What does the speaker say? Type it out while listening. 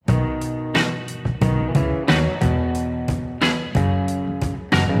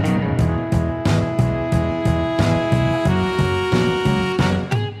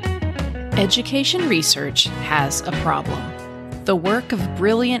Education research has a problem. The work of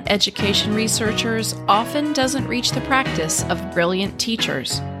brilliant education researchers often doesn't reach the practice of brilliant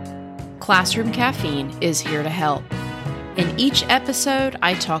teachers. Classroom Caffeine is here to help. In each episode,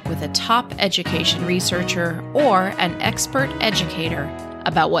 I talk with a top education researcher or an expert educator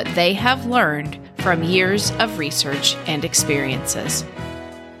about what they have learned from years of research and experiences.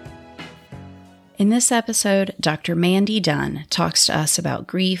 In this episode, Dr. Mandy Dunn talks to us about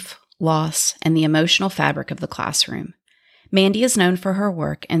grief, loss, and the emotional fabric of the classroom. Mandy is known for her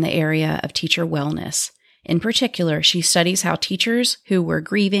work in the area of teacher wellness. In particular, she studies how teachers who were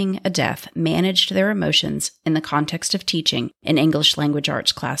grieving a death managed their emotions in the context of teaching in English language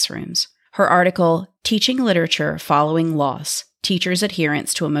arts classrooms. Her article, Teaching Literature Following Loss: Teachers'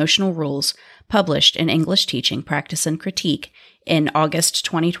 Adherence to Emotional Rules, published in English Teaching, Practice, and Critique in August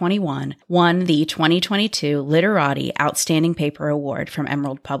 2021, won the 2022 Literati Outstanding Paper Award from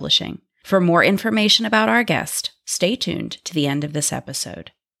Emerald Publishing. For more information about our guest, stay tuned to the end of this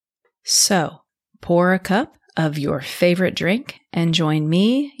episode. So, pour a cup of your favorite drink and join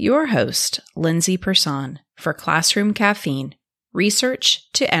me, your host, Lindsay Person, for Classroom Caffeine,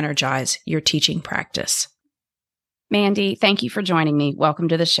 research to energize your teaching practice. Mandy, thank you for joining me. Welcome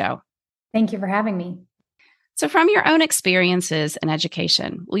to the show. Thank you for having me. So from your own experiences in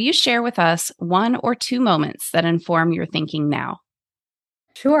education, will you share with us one or two moments that inform your thinking now?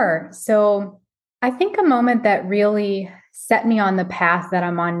 Sure. So I think a moment that really set me on the path that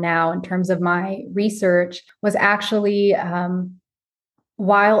I'm on now in terms of my research was actually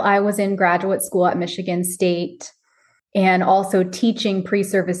while I was in graduate school at Michigan State and also teaching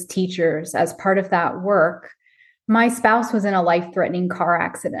pre-service teachers. As part of that work, my spouse was in a life-threatening car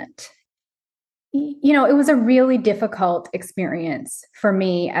accident. You know, it was a really difficult experience for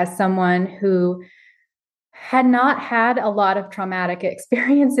me as someone who had not had a lot of traumatic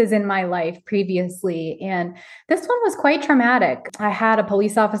experiences in my life previously. And this one was quite traumatic. I had a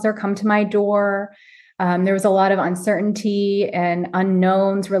police officer come to my door. There was a lot of uncertainty and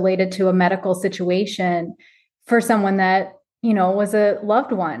unknowns related to a medical situation for someone that, you know, was a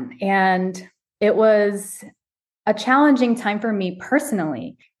loved one. And it was a challenging time for me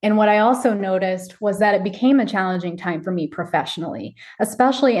personally. And what I also noticed was that it became a challenging time for me professionally,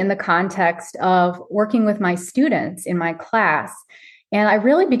 especially in the context of working with my students in my class. And I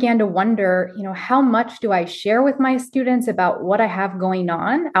really began to wonder, you know, how much do I share with my students about what I have going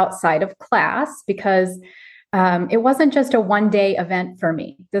on outside of class? Because it wasn't just a one-day event for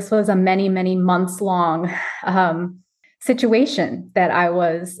me. This was a many, many months long situation that I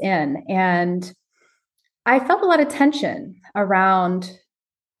was in. And I felt a lot of tension around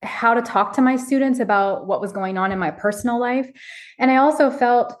how to talk to my students about what was going on in my personal life. And I also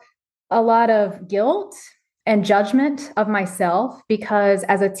felt a lot of guilt and judgment of myself because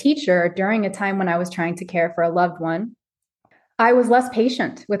as a teacher, during a time when I was trying to care for a loved one, I was less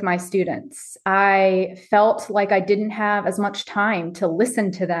patient with my students. I felt like I didn't have as much time to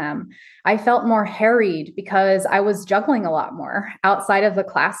listen to them. I felt more harried because I was juggling a lot more outside of the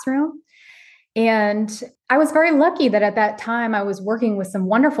classroom. And I was very lucky that at that time I was working with some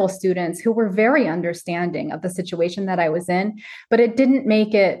wonderful students who were very understanding of the situation that I was in, but it didn't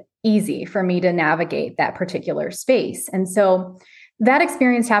make it easy for me to navigate that particular space. And so that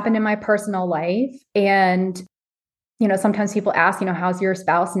experience happened in my personal life. And, you know, sometimes people ask, you know, how's your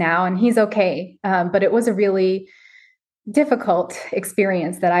spouse now? And he's okay. But it was a really difficult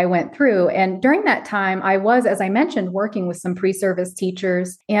experience that I went through. And during that time, I was, as I mentioned, working with some pre-service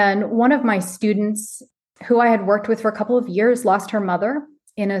teachers. And one of my students who I had worked with for a couple of years lost her mother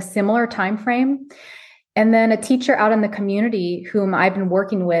in a similar time frame. And then a teacher out in the community whom I've been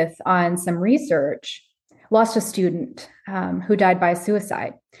working with on some research lost a student who died by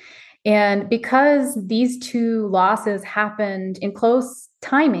suicide. And because these two losses happened in close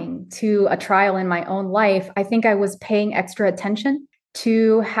timing to a trial in my own life, I think I was paying extra attention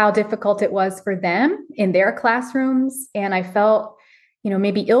to how difficult it was for them in their classrooms. And I felt, you know,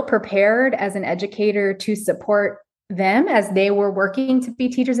 maybe ill prepared as an educator to support them as they were working to be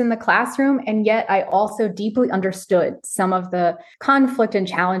teachers in the classroom. And yet I also deeply understood some of the conflict and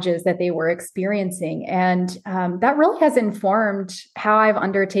challenges that they were experiencing. And that really has informed how I've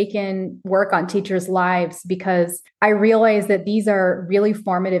undertaken work on teachers' lives, because I realize that these are really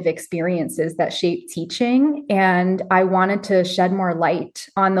formative experiences that shape teaching. And I wanted to shed more light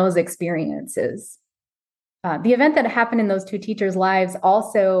on those experiences. The event that happened in those two teachers' lives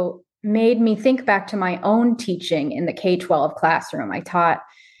also made me think back to my own teaching in the K-12 classroom. I taught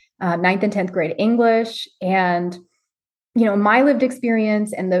 9th and 10th grade English, and my lived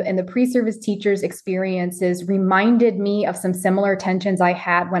experience and the pre-service teachers' experiences reminded me of some similar tensions I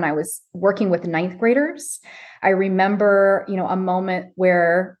had when I was working with ninth graders. I remember, a moment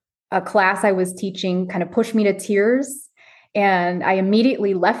where a class I was teaching kind of pushed me to tears, and I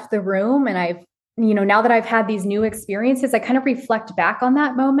immediately left the room. And now that I've had these new experiences, I kind of reflect back on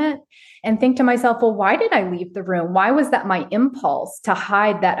that moment and think to myself, well, why did I leave the room? Why was that my impulse to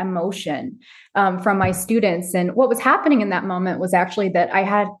hide that emotion from my students? And what was happening in that moment was actually that I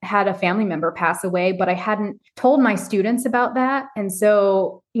had a family member pass away, but I hadn't told my students about that. And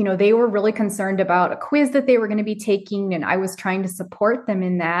so, they were really concerned about a quiz that they were going to be taking, and I was trying to support them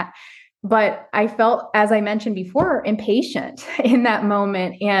in that. But I felt, as I mentioned before, impatient in that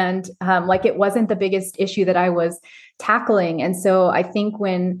moment, and like it wasn't the biggest issue that I was tackling. And so I think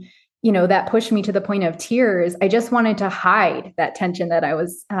when that pushed me to the point of tears, I just wanted to hide that tension that I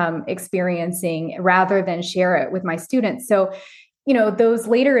was experiencing rather than share it with my students. So, those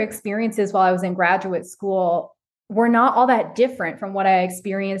later experiences while I was in graduate school were not all that different from what I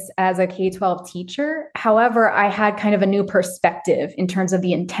experienced as a K-12 teacher. However, I had kind of a new perspective in terms of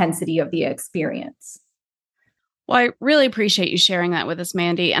the intensity of the experience. Well, I really appreciate you sharing that with us,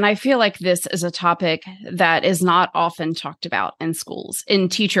 Mandy. And I feel like this is a topic that is not often talked about in schools, in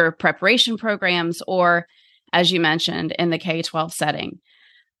teacher preparation programs, or, as you mentioned, in the K-12 setting.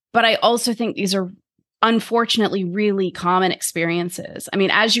 But I also think these are unfortunately really common experiences. I mean,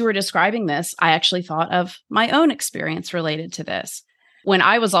 as you were describing this, I actually thought of my own experience related to this. When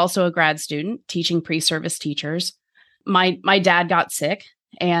I was also a grad student teaching pre-service teachers, my dad got sick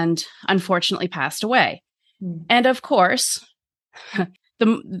and unfortunately passed away. And of course,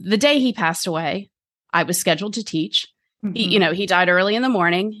 the day he passed away, I was scheduled to teach. Mm-hmm. He died early in the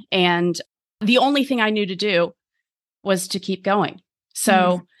morning, and the only thing I knew to do was to keep going.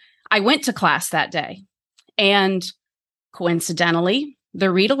 So I went to class that day, and coincidentally,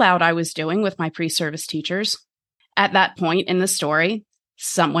 the read aloud I was doing with my pre-service teachers, at that point in the story,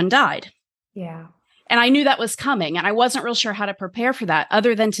 someone died. Yeah. And I knew that was coming, and I wasn't real sure how to prepare for that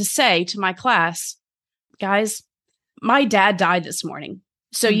other than to say to my class, guys, my dad died this morning,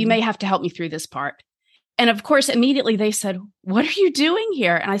 so you may have to help me through this part. And of course, immediately they said, what are you doing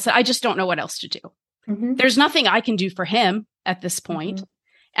here? And I said, I just don't know what else to do. Mm-hmm. There's nothing I can do for him at this point. Mm-hmm.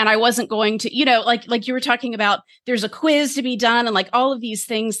 And I wasn't going to, like you were talking about, there's a quiz to be done and like all of these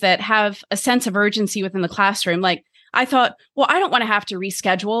things that have a sense of urgency within the classroom. Like I thought, well, I don't want to have to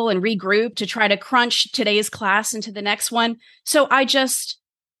reschedule and regroup to try to crunch today's class into the next one. So I just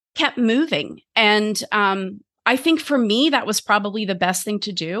kept moving. And I think for me, that was probably the best thing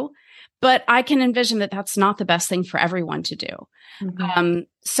to do. But I can envision that that's not the best thing for everyone to do. Mm-hmm.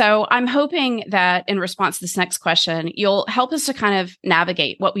 So I'm hoping that in response to this next question, you'll help us to kind of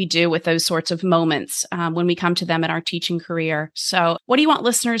navigate what we do with those sorts of moments when we come to them in our teaching career. So what do you want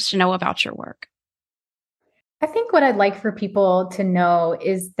listeners to know about your work? I think what I'd like for people to know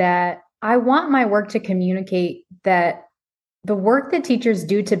is that I want my work to communicate that the work that teachers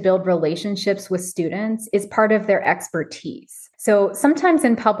do to build relationships with students is part of their expertise. So sometimes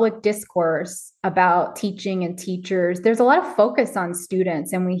in public discourse about teaching and teachers, there's a lot of focus on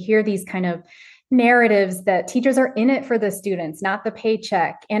students, and we hear these kind of narratives that teachers are in it for the students, not the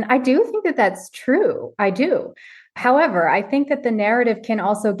paycheck. And I do think that that's true. I do. However, I think that the narrative can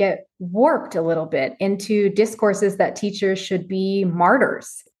also get warped a little bit into discourses that teachers should be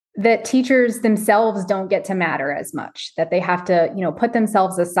martyrs, that teachers themselves don't get to matter as much, that they have to, put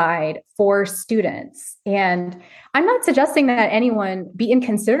themselves aside for students. And I'm not suggesting that anyone be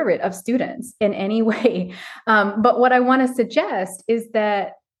inconsiderate of students in any way. But what I want to suggest is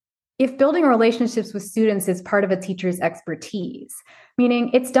that if building relationships with students is part of a teacher's expertise,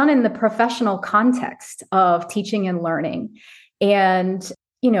 meaning it's done in the professional context of teaching and learning, and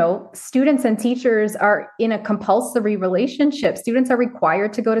students and teachers are in a compulsory relationship. Students are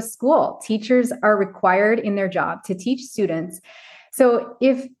required to go to school. Teachers are required in their job to teach students. So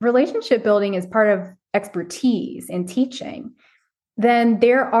if relationship building is part of expertise in teaching, then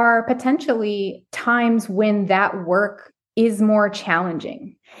there are potentially times when that work is more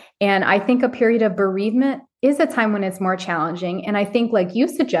challenging. And I think a period of bereavement is a time when it's more challenging. And I think, like you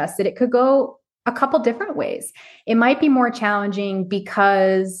suggested, it could go a couple different ways. It might be more challenging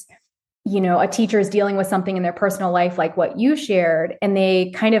because, a teacher is dealing with something in their personal life, like what you shared, and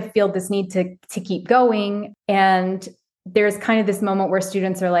they kind of feel this need to keep going. And there's kind of this moment where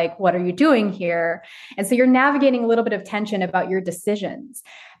students are like, what are you doing here? And so you're navigating a little bit of tension about your decisions.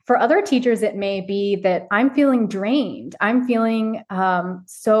 For other teachers, it may be that I'm feeling drained. I'm feeling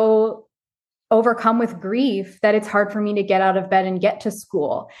so overcome with grief that it's hard for me to get out of bed and get to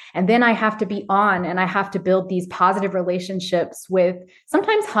school. And then I have to be on and I have to build these positive relationships with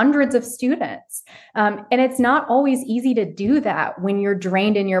sometimes hundreds of students. And it's not always easy to do that when you're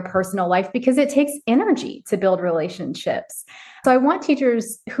drained in your personal life because it takes energy to build relationships. So I want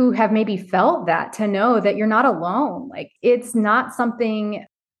teachers who have maybe felt that to know that you're not alone. Like it's not something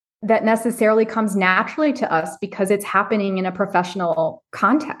that necessarily comes naturally to us because it's happening in a professional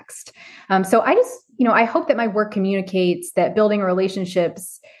context. So I hope that my work communicates that building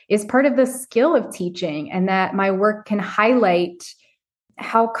relationships is part of the skill of teaching and that my work can highlight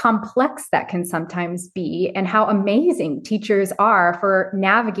how complex that can sometimes be and how amazing teachers are for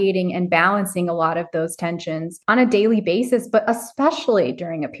navigating and balancing a lot of those tensions on a daily basis, but especially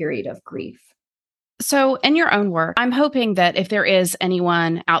during a period of grief. So in your own work, I'm hoping that if there is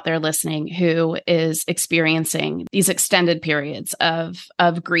anyone out there listening who is experiencing these extended periods of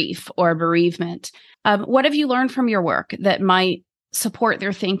grief or bereavement, what have you learned from your work that might support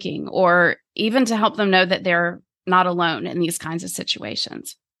their thinking or even to help them know that they're not alone in these kinds of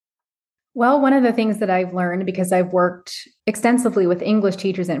situations? Well, one of the things that I've learned, because I've worked extensively with English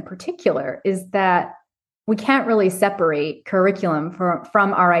teachers in particular, is that we can't really separate curriculum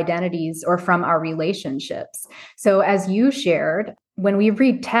from our identities or from our relationships. So as you shared, when we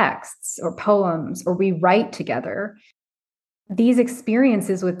read texts or poems or we write together, these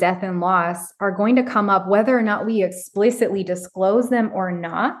experiences with death and loss are going to come up whether or not we explicitly disclose them or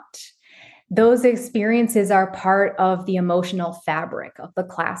not. Those experiences are part of the emotional fabric of the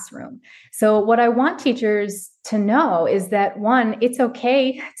classroom. So what I want teachers to know is that, one, it's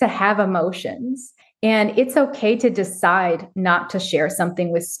okay to have emotions. And it's okay to decide not to share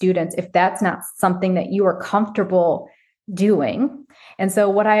something with students if that's not something that you are comfortable doing. And so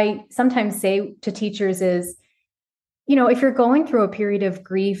what I sometimes say to teachers is, if you're going through a period of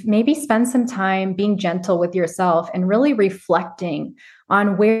grief, maybe spend some time being gentle with yourself and really reflecting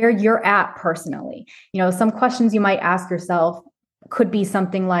on where you're at personally. Some questions you might ask yourself could be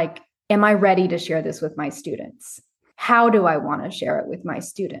something like, am I ready to share this with my students? How do I want to share it with my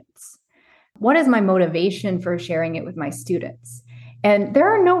students? What is my motivation for sharing it with my students? And there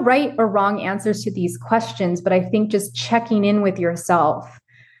are no right or wrong answers to these questions, but I think just checking in with yourself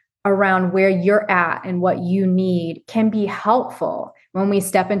around where you're at and what you need can be helpful when we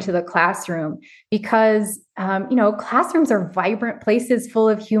step into the classroom because, classrooms are vibrant places full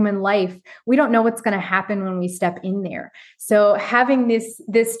of human life. We don't know what's going to happen when we step in there. So having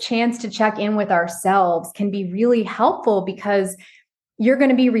this chance to check in with ourselves can be really helpful because you're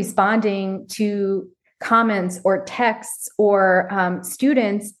going to be responding to comments or texts or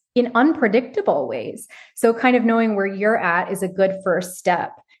students in unpredictable ways. So kind of knowing where you're at is a good first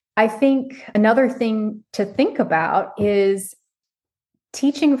step. I think another thing to think about is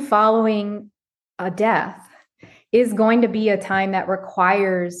teaching following a death is going to be a time that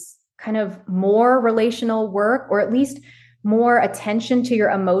requires kind of more relational work or at least more attention to your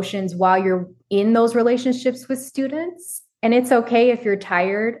emotions while you're in those relationships with students. And it's okay if you're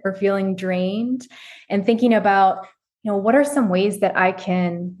tired or feeling drained and thinking about, what are some ways that I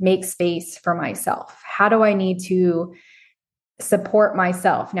can make space for myself? How do I need to support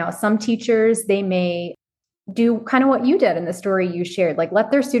myself? Now, some teachers, they may do kind of what you did in the story you shared, like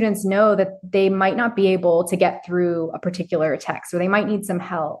let their students know that they might not be able to get through a particular text or they might need some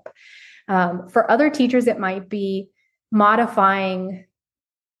help. For other teachers, it might be modifying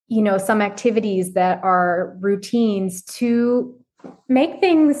some activities that are routines to make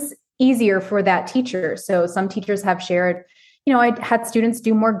things easier for that teacher. So some teachers have shared, I had students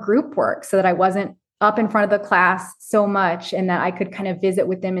do more group work so that I wasn't up in front of the class so much and that I could kind of visit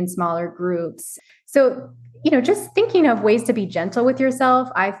with them in smaller groups. So, just thinking of ways to be gentle with yourself,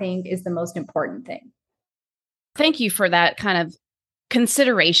 I think is the most important thing. Thank you for that kind of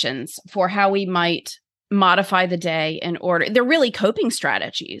considerations for how we might modify the day in order. They're really coping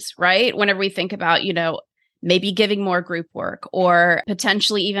strategies, right? Whenever we think about, maybe giving more group work or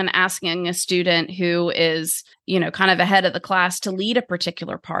potentially even asking a student who is, kind of ahead of the class to lead a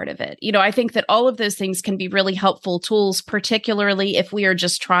particular part of it. I think that all of those things can be really helpful tools, particularly if we are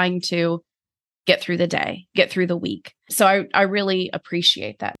just trying to get through the day, get through the week. So I really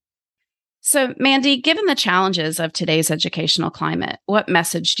appreciate that. So Mandy, given the challenges of today's educational climate, what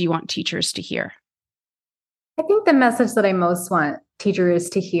message do you want teachers to hear? I think the message that I most want teachers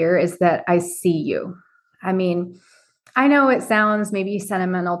to hear is that I see you. I mean, I know it sounds maybe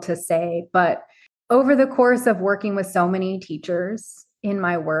sentimental to say, but over the course of working with so many teachers in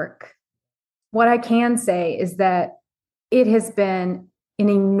my work, what I can say is that it has been an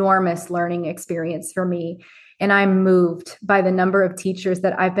enormous learning experience for me. And I'm moved by the number of teachers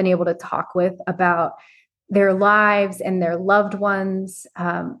that I've been able to talk with about their lives and their loved ones.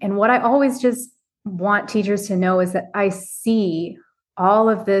 And what I always just want teachers to know is that I see all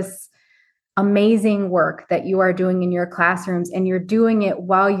of this amazing work that you are doing in your classrooms, and you're doing it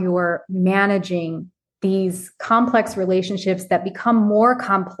while you're managing these complex relationships that become more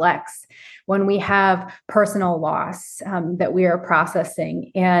complex when we have personal loss that we are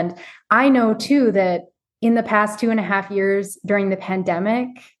processing. And I know too that in the past 2.5 years during the pandemic,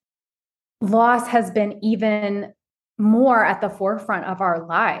 loss has been even more at the forefront of our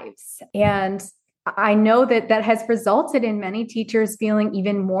lives. And I know that that has resulted in many teachers feeling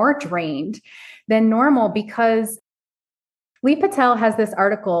even more drained than normal, because Lee Patel has this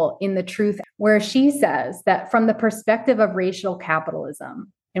article in The Truth where she says that from the perspective of racial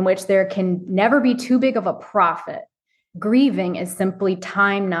capitalism, in which there can never be too big of a profit, grieving is simply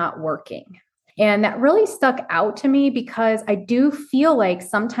time not working. And that really stuck out to me, because I do feel like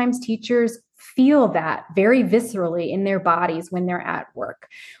sometimes teachers feel that very viscerally in their bodies when they're at work.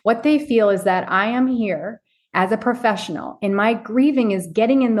 What they feel is that I am here as a professional and my grieving is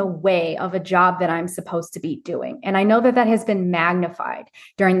getting in the way of a job that I'm supposed to be doing. And I know that that has been magnified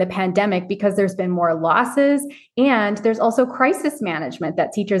during the pandemic because there's been more losses, and there's also crisis management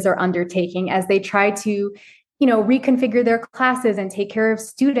that teachers are undertaking as they try to reconfigure their classes and take care of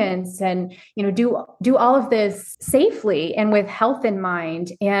students and, do all of this safely and with health in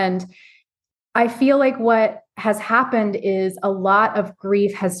mind. And I feel like what has happened is a lot of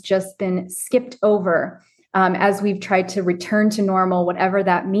grief has just been skipped over as we've tried to return to normal, whatever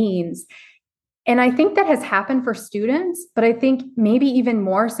that means. And I think that has happened for students, but I think maybe even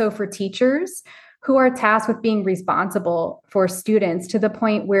more so for teachers who are tasked with being responsible for students, to the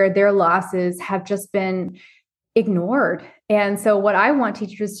point where their losses have just been ignored. And so what I want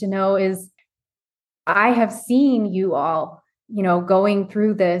teachers to know is I have seen you all, going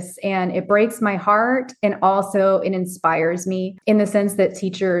through this, and it breaks my heart. And also it inspires me in the sense that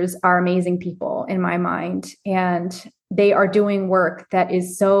teachers are amazing people in my mind, and they are doing work that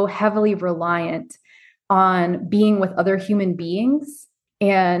is so heavily reliant on being with other human beings.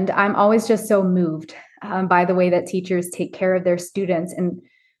 And I'm always just so moved by the way that teachers take care of their students. And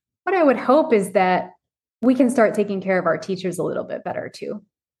what I would hope is that we can start taking care of our teachers a little bit better too.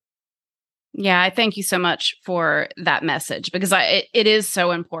 Yeah, I thank you so much for that message, because it is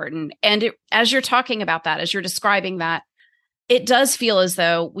so important. And as you're talking about that, as you're describing that, it does feel as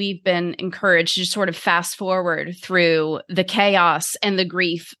though we've been encouraged to sort of fast forward through the chaos and the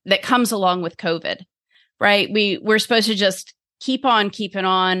grief that comes along with COVID, right? We're supposed to just keep on keeping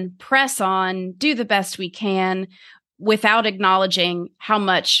on, press on, do the best we can, without acknowledging how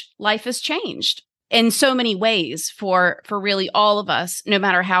much life has changed in so many ways for really all of us, no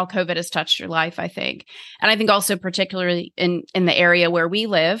matter how COVID has touched your life, I think. And I think also particularly in the area where we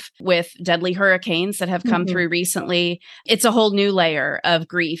live, with deadly hurricanes that have come through recently, it's a whole new layer of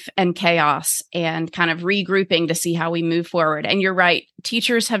grief and chaos and kind of regrouping to see how we move forward. And you're right,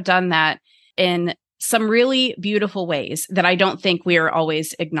 teachers have done that in some really beautiful ways that I don't think we are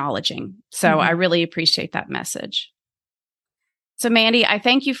always acknowledging. So I really appreciate that message. So Mandy, I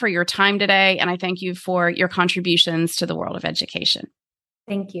thank you for your time today, and I thank you for your contributions to the world of education.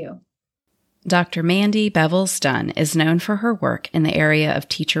 Thank you. Dr. Mandy Bevels-Dunn is known for her work in the area of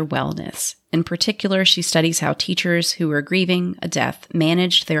teacher wellness. In particular, she studies how teachers who are grieving a death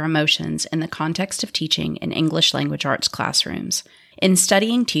managed their emotions in the context of teaching in English language arts classrooms. In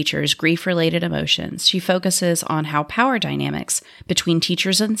studying teachers' grief-related emotions, she focuses on how power dynamics between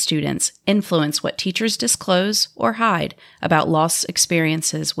teachers and students influence what teachers disclose or hide about loss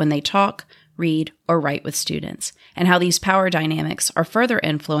experiences when they talk, read, or write with students, and how these power dynamics are further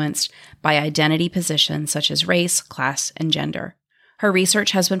influenced by identity positions such as race, class, and gender. Her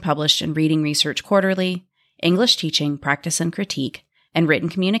research has been published in Reading Research Quarterly, English Teaching, Practice and Critique, and Written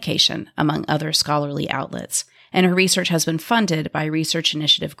Communication, among other scholarly outlets. And her research has been funded by a Research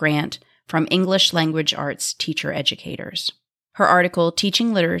Initiative grant from English Language Arts teacher educators. Her article,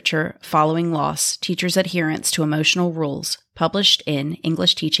 Teaching Literature Following Loss, Teachers' Adherence to Emotional Rules, published in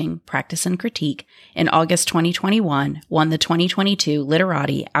English Teaching, Practice and Critique in August 2021, won the 2022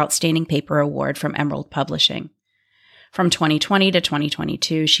 Literati Outstanding Paper Award from Emerald Publishing. From 2020 to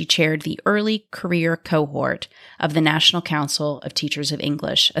 2022, she chaired the early career cohort of the National Council of Teachers of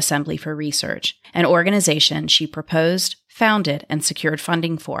English, Assembly for Research, an organization she proposed, founded, and secured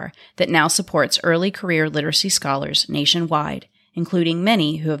funding for that now supports early career literacy scholars nationwide, including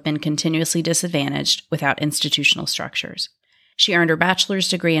many who have been continuously disadvantaged without institutional structures. She earned her bachelor's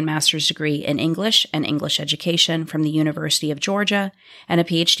degree and master's degree in English and English education from the University of Georgia and a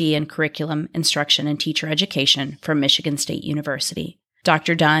PhD in curriculum, instruction, and teacher education from Michigan State University.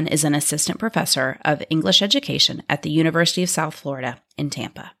 Dr. Dunn is an assistant professor of English education at the University of South Florida in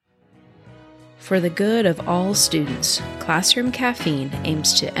Tampa. For the good of all students, Classroom Caffeine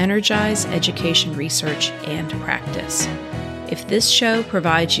aims to energize education research and practice. If this show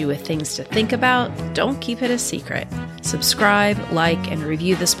provides you with things to think about, don't keep it a secret. Subscribe, like, and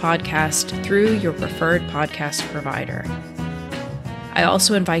review this podcast through your preferred podcast provider. I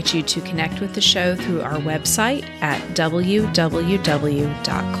also invite you to connect with the show through our website at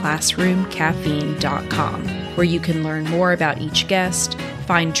www.classroomcaffeine.com, where you can learn more about each guest,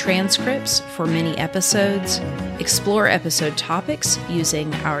 find transcripts for many episodes, explore episode topics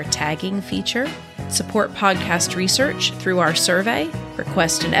using our tagging feature, support podcast research through our survey,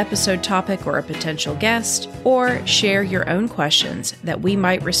 request an episode topic or a potential guest, or share your own questions that we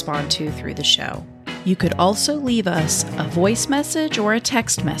might respond to through the show. You could also leave us a voice message or a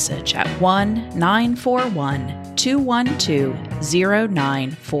text message at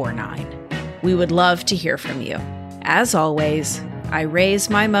 1-941-212-0949. We would love to hear from you. As always, I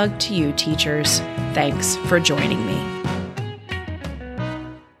raise my mug to you, teachers. Thanks for joining me.